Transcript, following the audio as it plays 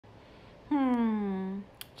Hmm.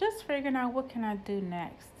 Just figuring out what can I do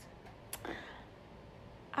next.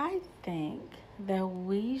 I think that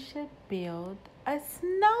we should build a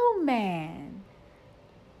snowman.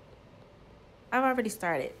 I've already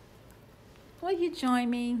started. Will you join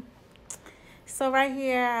me? So right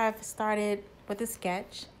here, I've started with a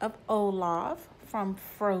sketch of Olaf from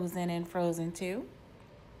Frozen and Frozen 2.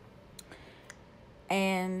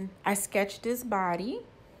 And I sketched his body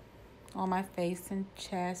on my face and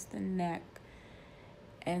chest and neck.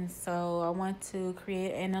 And so I want to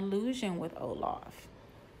create an illusion with Olaf.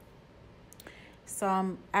 So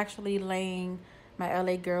I'm actually laying my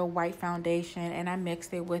LA Girl white foundation, and I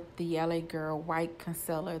mixed it with the LA Girl white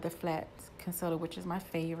concealer, the flat concealer, which is my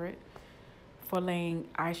favorite for laying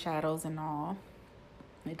eyeshadows and all.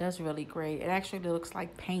 It does really great. It actually looks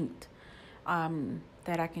like paint,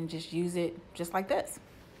 that I can just use it just like this.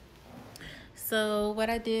 So what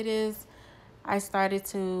I did is I started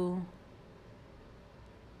to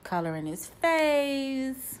color in his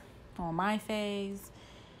face, on my face.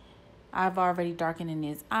 I've already darkened in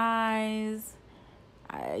his eyes.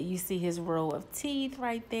 You see his row of teeth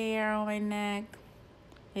right there on my neck.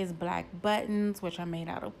 His black buttons, which are made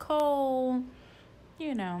out of coal.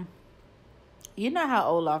 You know. You know how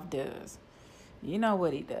Olaf does. You know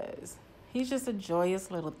what he does. He's just a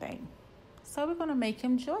joyous little thing. So we're going to make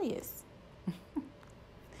him joyous.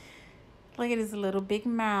 Look at his little big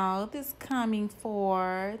mouth is coming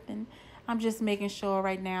forth. And I'm just making sure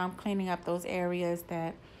right now I'm cleaning up those areas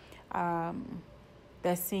that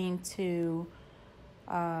seem to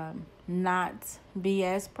not be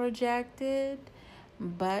as projected,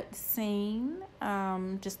 but seen,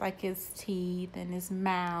 just like his teeth and his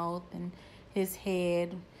mouth and his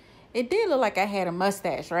head. It did look like I had a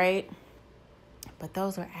mustache, right? But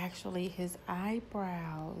those are actually his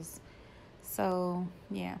eyebrows. So,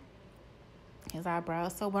 yeah, his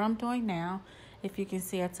eyebrows. So what I'm doing now, if you can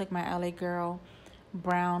see, I took my LA Girl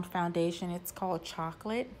brown foundation. It's called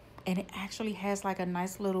Chocolate. And it actually has like a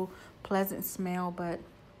nice little pleasant smell, but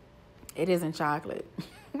it isn't chocolate.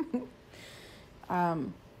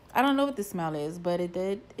 I don't know what the smell is, but it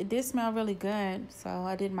did smell really good. So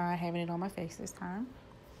I didn't mind having it on my face this time.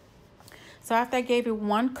 So after I gave it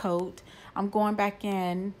one coat, I'm going back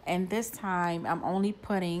in, and this time I'm only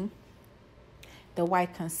putting the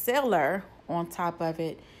white concealer on top of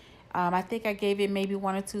it. I think I gave it maybe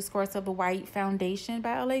 1 or 2 squirts of the white foundation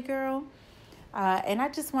by LA Girl. And I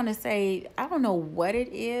just want to say, I don't know what it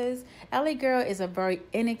is. LA Girl is a very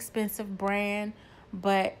inexpensive brand,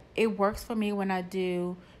 but it works for me when I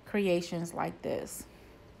do creations like this.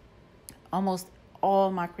 Almost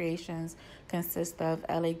all my creations consist of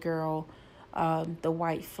LA Girl, the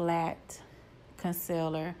white flat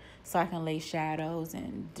concealer, so I can lay shadows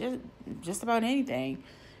and just about anything.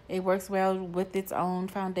 It works well with its own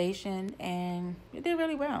foundation, and it did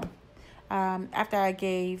really well. After I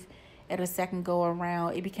gave it a second go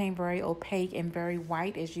around, it became very opaque and very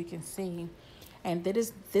white, as you can see. And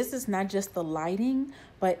this is not just the lighting,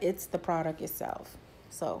 but it's the product itself.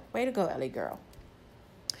 So way to go, LA Girl.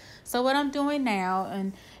 So what I'm doing now,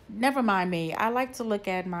 and never mind me, I like to look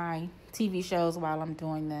at my TV shows while I'm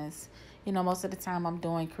doing this. You know, most of the time I'm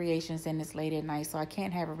doing creations and it's late at night, so I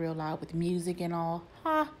can't have it real loud with music and all.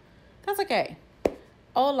 That's okay.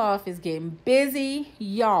 Olaf is getting busy,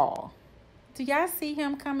 y'all. Do y'all see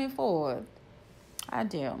him coming forward? I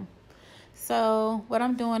do. So what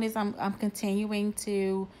I'm doing is I'm continuing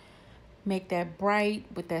to make that bright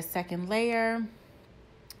with that second layer.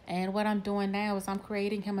 And what I'm doing now is I'm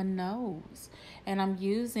creating him a nose. And I'm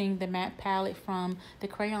using the matte palette from the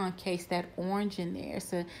crayon case, that orange in there.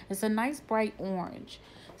 So it's a nice bright orange.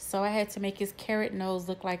 So I had to make his carrot nose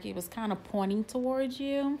look like it was kind of pointing towards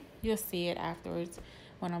you. You'll see it afterwards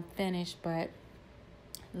when I'm finished. But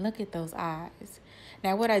look at those eyes.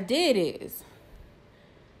 Now what I did is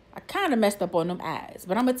I kind of messed up on them eyes.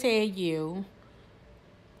 But I'm going to tell you,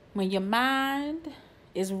 when your mind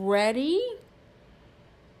is ready,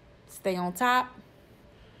 stay on top,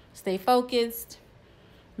 stay focused,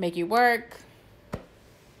 make it work.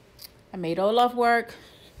 I made Olaf work.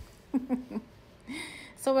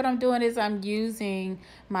 So what I'm doing is I'm using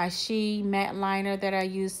my She matte liner that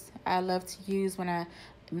I love to use when I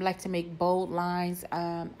like to make bold lines,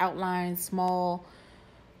 outlines, small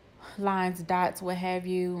lines, dots, what have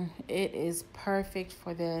you. It is perfect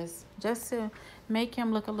for this, just to make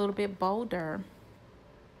him look a little bit bolder.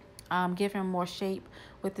 Give him more shape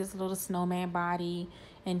with this little snowman body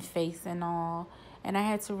and face and all. And I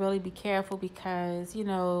had to really be careful because, you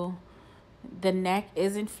know, the neck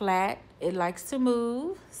isn't flat. It likes to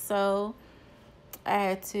move. So I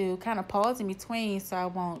had to kind of pause in between so I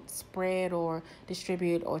won't spread or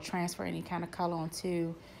distribute or transfer any kind of color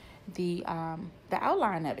onto the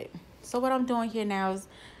outline of it. So what I'm doing here now is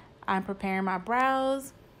I'm preparing my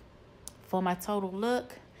brows for my total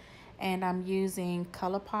look, and I'm using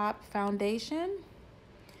ColourPop foundation.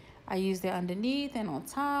 I use it underneath and on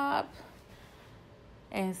top.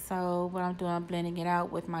 And so what I'm doing, I'm blending it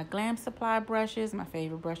out with my Glam Supply brushes, my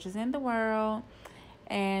favorite brushes in the world.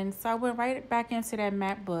 And so I went right back into that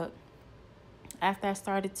matte book. After I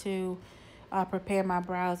started to prepare my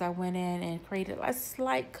brows, I went in and created a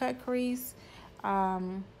slight cut crease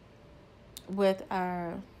with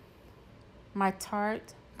my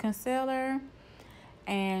Tarte concealer,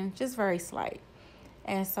 and just very slight.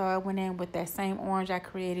 And so I went in with that same orange I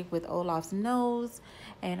created with Olaf's nose,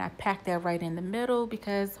 and I packed that right in the middle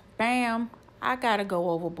because, bam, I gotta go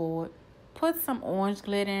overboard. Put some orange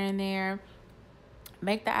glitter in there.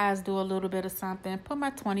 Make the eyes do a little bit of something. Put my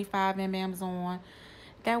 25 mm on.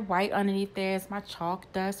 That white underneath there is my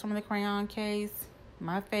chalk dust from the crayon case,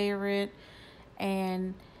 my favorite.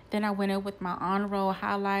 And then I went in with my on roll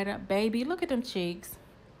highlighter. Baby, look at them cheeks.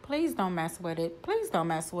 Please don't mess with it. Please don't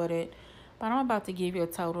mess with it. But I'm about to give you a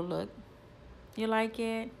total look. You like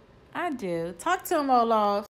it? I do. Talk to him, Olaf.